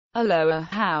A lower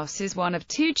house is one of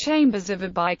two chambers of a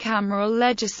bicameral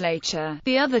legislature,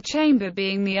 the other chamber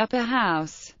being the upper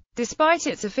house. Despite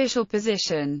its official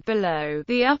position below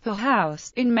the upper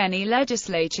house, in many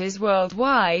legislatures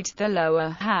worldwide, the lower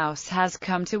house has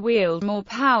come to wield more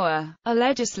power. A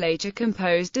legislature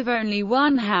composed of only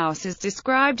one house is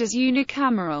described as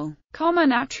unicameral.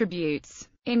 Common attributes.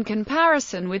 In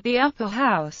comparison with the upper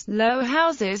house, lower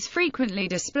houses frequently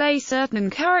display certain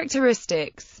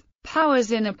characteristics.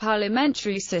 Powers in a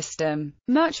parliamentary system.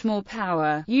 Much more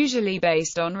power, usually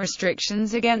based on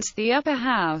restrictions against the upper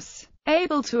house.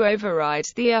 Able to override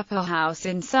the upper house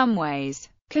in some ways.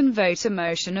 Can vote a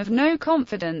motion of no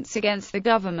confidence against the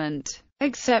government.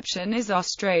 Exception is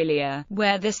Australia,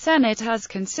 where the Senate has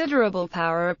considerable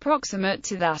power approximate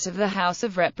to that of the House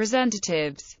of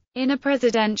Representatives. In a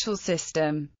presidential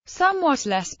system, somewhat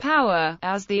less power,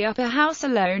 as the upper house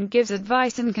alone gives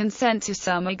advice and consent to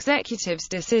some executive's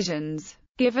decisions.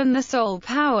 Given the sole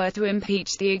power to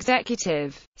impeach the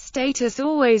executive, status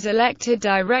always elected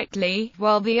directly,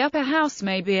 while the upper house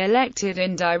may be elected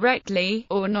indirectly,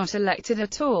 or not elected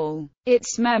at all.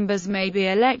 Its members may be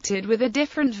elected with a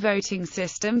different voting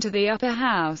system to the upper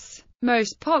house.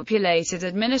 Most populated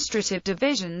administrative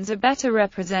divisions are better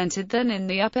represented than in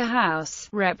the upper house.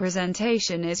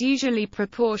 Representation is usually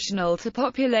proportional to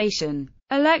population.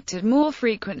 Elected more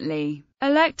frequently.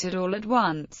 Elected all at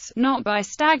once, not by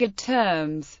staggered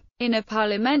terms. In a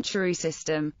parliamentary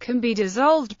system, can be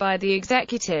dissolved by the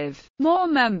executive. More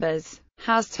members.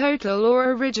 Has total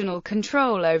or original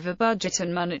control over budget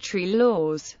and monetary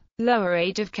laws. Lower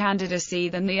age of candidacy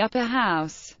than the upper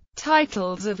house.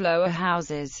 Titles of lower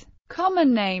houses.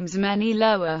 Common names. Many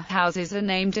lower houses are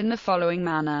named in the following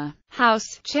manner.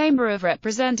 House, Chamber of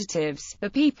Representatives, the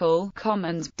People,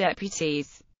 Commons,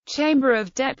 Deputies, Chamber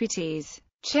of Deputies,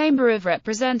 Chamber of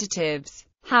Representatives,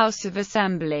 House of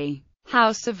Assembly,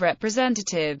 House of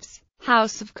Representatives,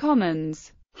 House of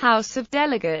Commons, House of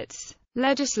Delegates,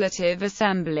 Legislative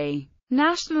Assembly,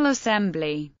 National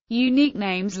Assembly. Unique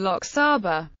names. Lok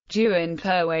Sabha, Dewan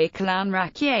Perwakilan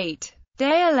Rakyat,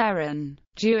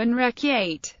 Dewan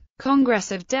Rakyat,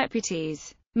 Congress of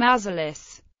Deputies,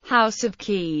 Majelis, House of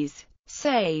Keys,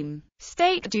 Sejm,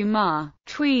 State Duma,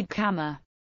 Tweed Kammer.